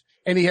claims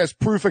and he has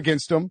proof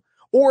against them,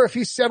 or if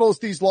he settles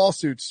these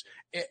lawsuits,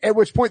 at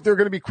which point there are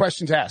going to be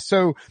questions asked.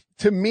 So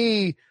to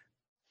me,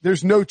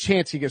 there's no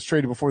chance he gets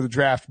traded before the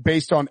draft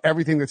based on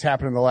everything that's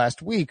happened in the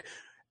last week.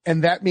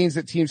 And that means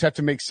that teams have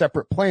to make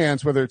separate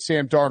plans, whether it's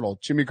Sam Darnold,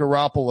 Jimmy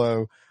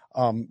Garoppolo,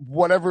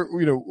 whatever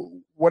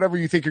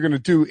you think you're going to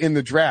do in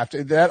the draft.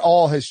 That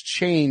all has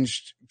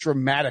changed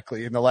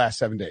dramatically in the last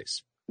 7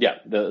 days. Yeah,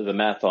 the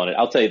math on it.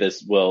 I'll tell you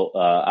this, Will,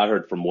 I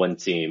heard from one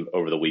team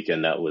over the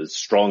weekend that was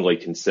strongly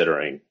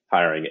considering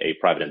hiring a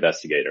private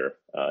investigator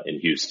in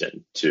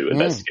Houston to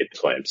investigate the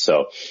claim.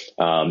 So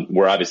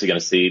we're obviously going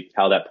to see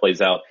how that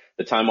plays out.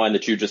 The timeline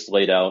that you just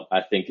laid out,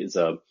 I think, is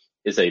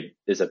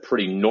a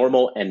pretty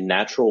normal and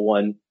natural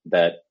one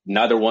that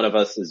neither one of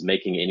us is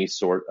making any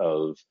sort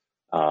of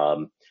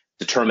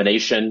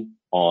determination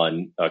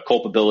on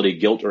culpability,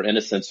 guilt, or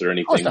innocence or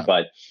anything,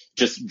 but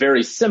just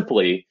very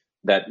simply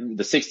that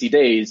the 60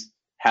 days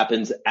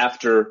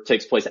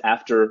takes place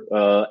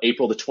after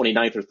April the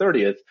 29th or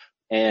 30th,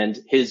 and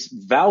his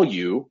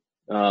value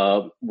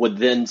would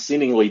then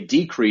seemingly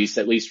decrease,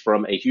 at least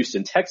from a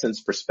Houston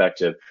Texans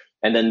perspective,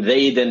 and then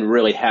they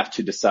really have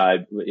to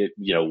decide,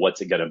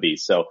 what's it going to be.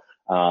 So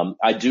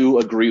I do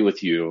agree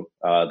with you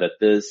that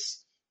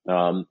this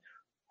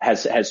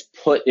has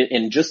put,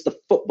 in just the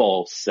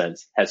football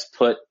sense, has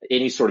put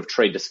any sort of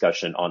trade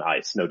discussion on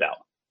ice, no doubt.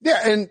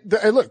 Yeah, and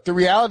look, the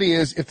reality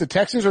is, if the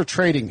Texans are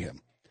trading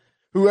him,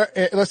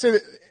 let's say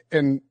that,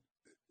 and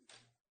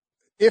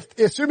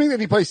assuming that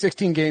he plays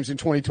 16 games in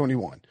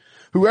 2021,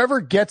 whoever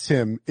gets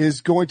him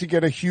is going to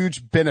get a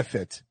huge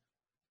benefit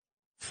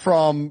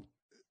from,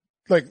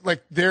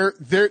 like their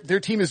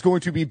team is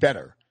going to be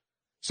better.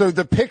 So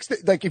the picks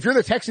if you're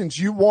the Texans,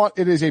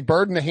 it is a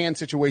bird in the hand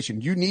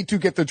situation. You need to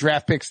get the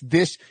draft picks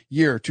this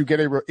year to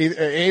get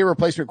a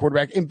replacement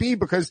quarterback, and B,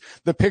 because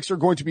the picks are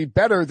going to be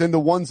better than the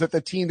ones that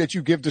the team that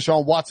you give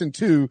Deshaun Watson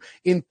to,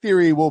 in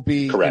theory, will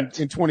be in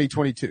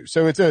 2022.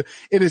 So it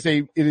is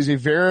a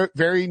very,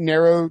 very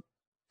narrow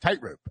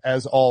tightrope,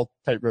 as all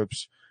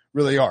tightropes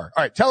really are.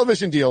 All right.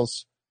 Television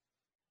deals,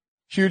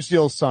 huge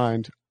deals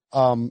signed.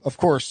 Of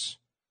course,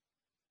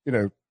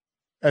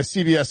 as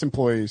CBS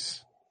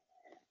employees,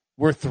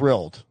 we're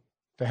thrilled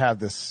to have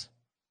this.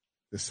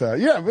 But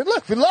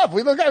look, we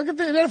look at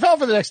the NFL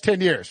for the next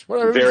 10 years.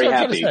 Very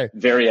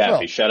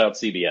happy. Shout out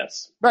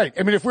CBS. Right.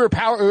 I mean, if we were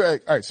all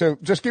right. So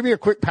just give me a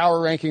quick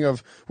power ranking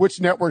of which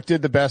network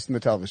did the best in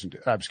the television.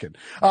 I'm just kidding.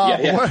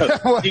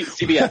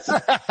 CBS.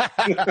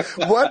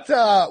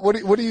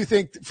 What do you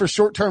think for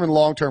short-term and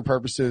long-term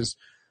purposes?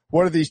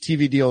 What do these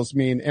TV deals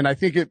mean? And I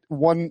think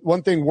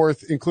one thing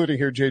worth including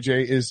here,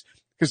 JJ, is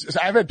because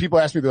I've had people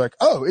ask me, they're like,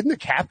 "Oh, isn't the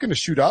cap going to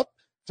shoot up?"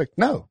 It's like,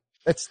 no.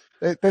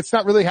 That's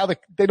not really how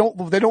they don't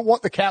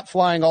want the cap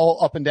flying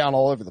all up and down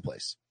all over the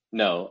place.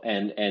 No.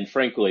 And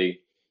frankly,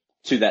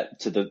 to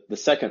the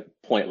second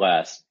point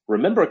last,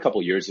 remember a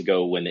couple years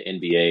ago when the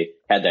NBA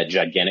had that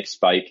gigantic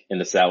spike in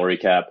the salary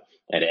cap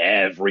and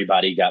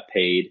everybody got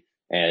paid,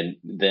 and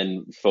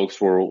then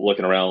folks were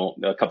looking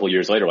around a couple of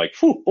years later like,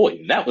 "Phew,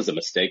 boy, that was a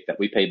mistake that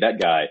we paid that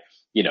guy,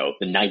 the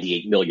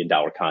 $98 million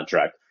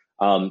contract."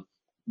 The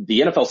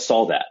NFL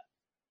saw that.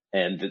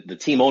 And the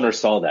team owner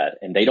saw that,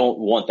 and they don't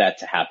want that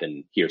to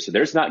happen here. So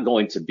there's not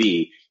going to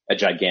be a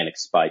gigantic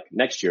spike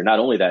next year. Not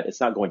only that, it's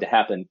not going to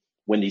happen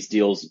when these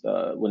deals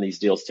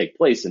take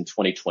place in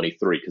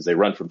 2023, because they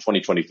run from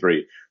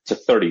 2023 to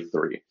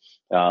 33.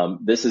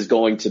 This is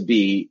going to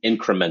be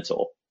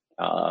incremental.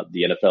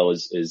 The NFL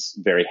is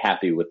very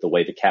happy with the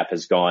way the cap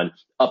has gone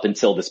up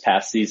until this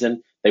past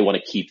season. They want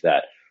to keep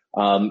that.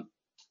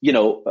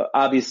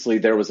 Obviously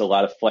there was a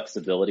lot of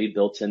flexibility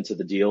built into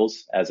the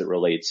deals as it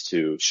relates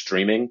to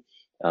streaming.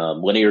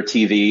 Linear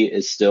TV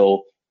is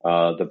still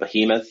the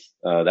behemoth.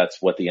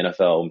 That's what the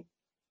NFL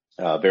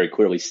very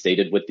clearly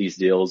stated with these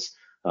deals.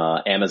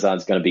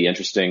 Amazon's going to be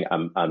interesting.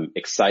 I'm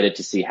excited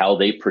to see how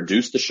they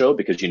produce the show,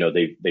 because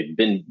they've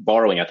been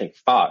borrowing, I think,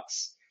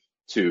 Fox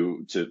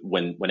to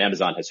when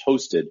Amazon has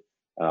hosted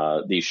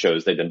these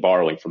shows, they've been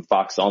borrowing from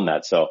Fox on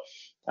that. So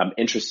I'm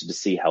interested to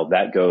see how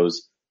that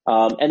goes.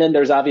 And then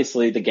there's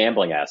obviously the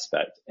gambling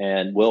aspect.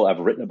 And Will, I've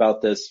written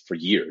about this for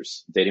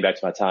years, dating back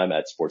to my time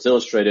at Sports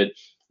Illustrated,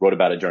 wrote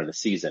about it during the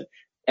season.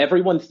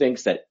 Everyone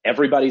thinks that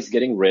everybody's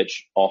getting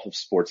rich off of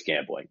sports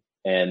gambling.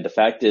 And the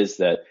fact is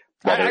that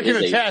I can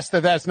attest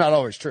that that's not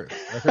always true.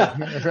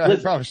 I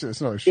promise you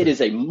it's not always true. It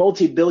is a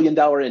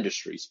multi-billion-dollar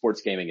industry,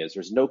 sports gaming is.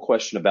 There's no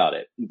question about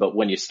it. But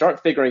when you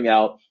start figuring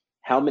out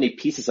how many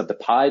pieces of the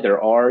pie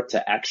there are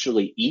to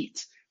actually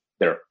eat,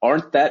 there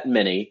aren't that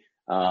many.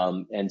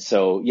 And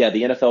so, yeah,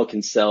 the NFL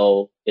can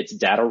sell its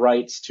data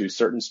rights to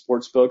certain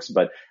sports books,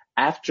 but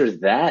after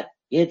that,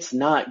 it's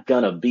not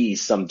going to be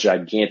some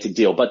gigantic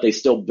deal, but they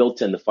still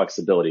built in the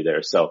flexibility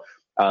there. So,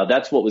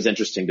 that's what was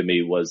interesting to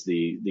me, was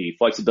the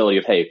flexibility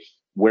of, hey,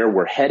 where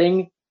we're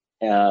heading,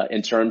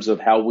 in terms of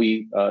how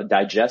we,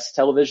 digest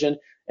television,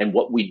 and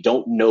what we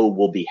don't know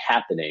will be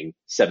happening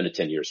 7 to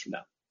 10 years from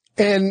now.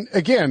 And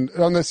again,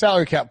 on the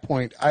salary cap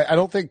point, I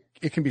don't think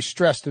it can be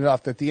stressed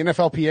enough that the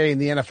NFLPA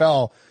and the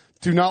NFL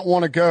do not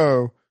want to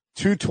go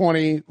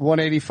 220,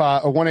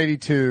 185, or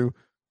 182,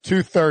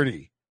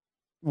 230,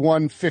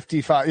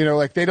 155.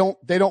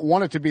 They don't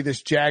want it to be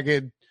this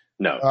jagged,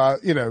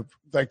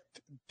 like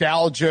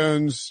Dow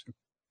Jones,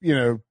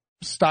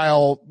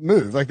 style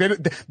move. Like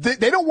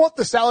they don't want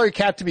the salary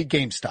cap to be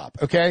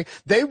GameStop. Okay.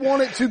 They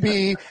want it to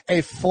be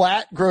a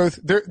flat growth.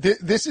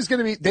 This is going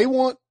to be, they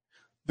want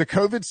the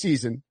COVID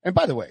season. And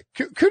by the way,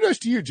 kudos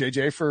to you,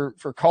 JJ,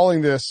 for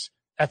calling this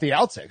at the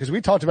outset, because we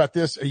talked about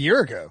this a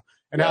year ago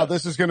and how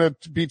this is going to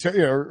be,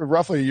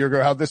 roughly a year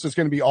ago, how this was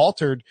going to be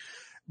altered.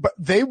 But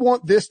they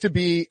want this to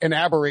be an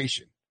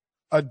aberration,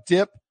 a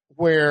dip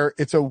where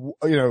it's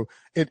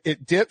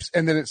it dips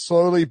and then it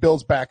slowly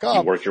builds back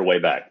up. You work your way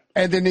back.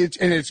 And then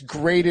it's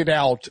graded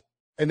out,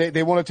 and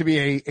they want it to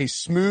be a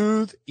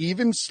smooth,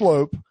 even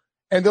slope,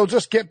 and they'll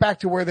just get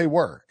back to where they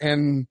were.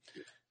 And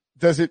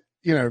does it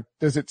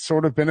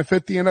sort of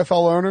benefit the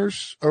NFL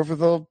owners over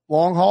the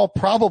long haul?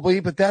 Probably,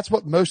 but that's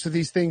what most of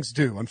these things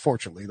do,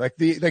 unfortunately.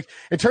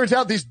 It turns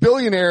out these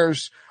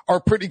billionaires are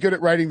pretty good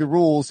at writing the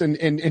rules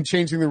and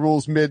changing the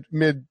rules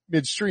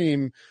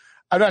midstream.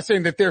 I'm not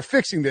saying that they're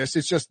fixing this.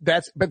 It's just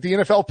but the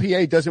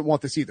NFLPA doesn't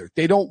want this either.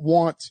 They don't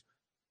want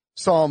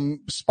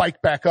some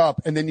spike back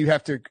up and then you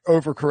have to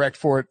overcorrect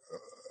for it.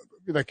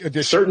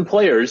 Certain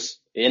players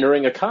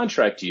entering a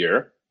contract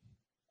year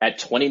at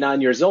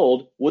 29 years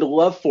old would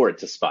love for it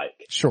to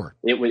spike. Sure.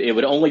 It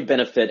would only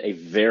benefit a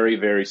very,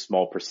 very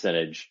small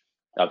percentage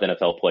of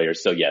NFL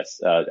players. So yes,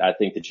 I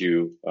think that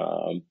you,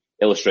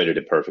 illustrated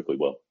it perfectly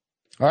well.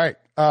 All right.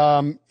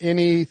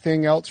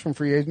 Anything else from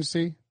free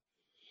agency?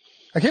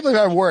 I can't believe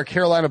I wore a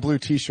Carolina blue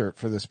t-shirt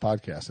for this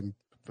podcast.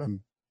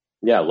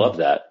 Yeah, I love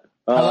that.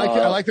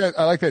 I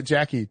like that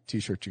Jackie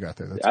t-shirt you got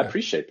there. I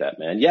appreciate that,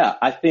 man. Yeah,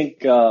 I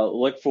think,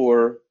 look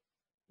for,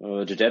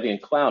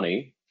 Jadeveon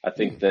Clowney. I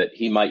think that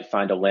he might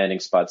find a landing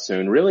spot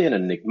soon. Really an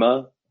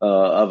enigma,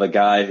 of a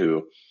guy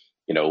who,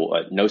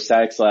 no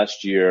sacks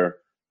last year,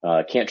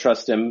 can't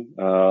trust him,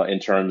 in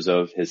terms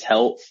of his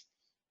health.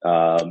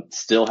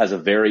 Still has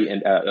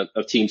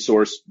a team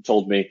source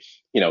told me,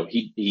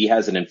 he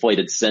has an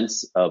inflated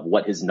sense of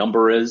what his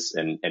number is,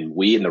 and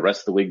we and the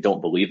rest of the league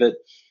don't believe it.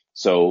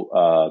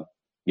 So,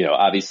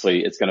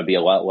 obviously it's going to be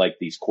a lot like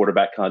these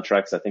quarterback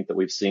contracts, I think, that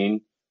we've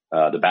seen,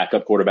 the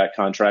backup quarterback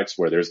contracts,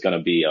 where there's going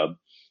to be a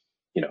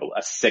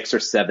 $6 or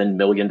 $7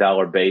 million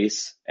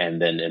base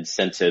and then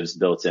incentives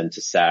built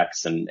into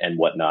sacks and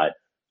whatnot.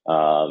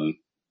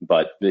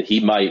 But he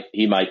might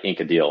ink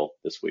a deal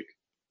this week.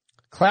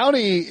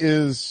 Clowney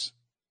is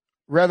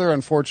rather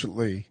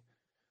unfortunately,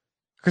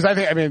 because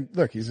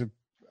look, he's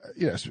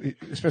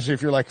especially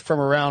if you're like from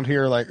around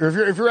here, or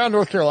if you're around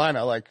North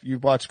Carolina, like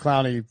you've watched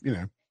Clowney,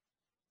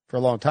 for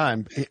a long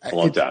time.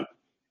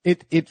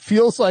 It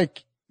feels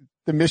like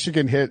the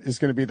Michigan hit is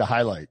going to be the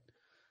highlight.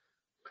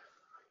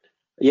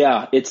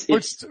 Yeah,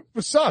 which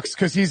sucks,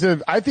 because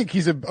I think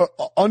he's a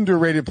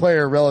underrated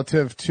player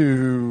relative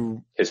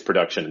to his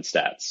production and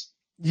stats.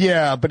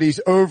 Yeah, but he's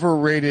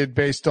overrated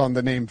based on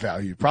the name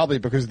value, probably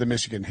because of the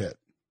Michigan hit.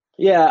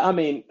 Yeah,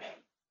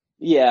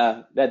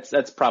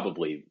 that's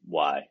probably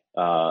why.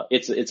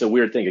 It's a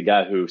weird thing. A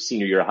guy who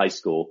senior year of high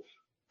school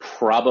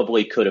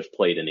probably could have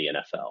played in the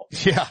NFL.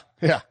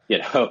 Yeah.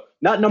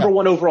 Not number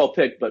one overall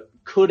pick, but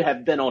could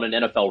have been on an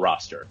NFL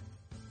roster.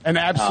 An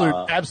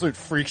absolute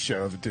freak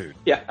show of a dude.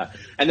 Yeah.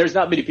 And there's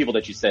not many people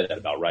that you say that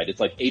about, right? It's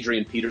like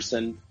Adrian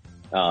Peterson,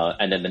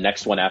 and then the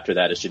next one after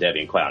that is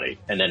Jadeveon Clowney.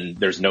 And then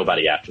there's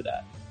nobody after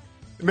that.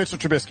 Mitchell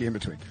Trubisky in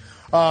between.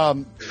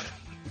 Go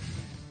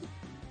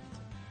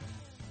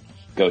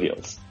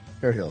Heels.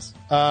 Go Heels.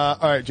 All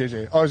right,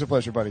 JJ. Always a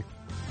pleasure, buddy.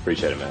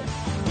 Appreciate it,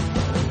 man.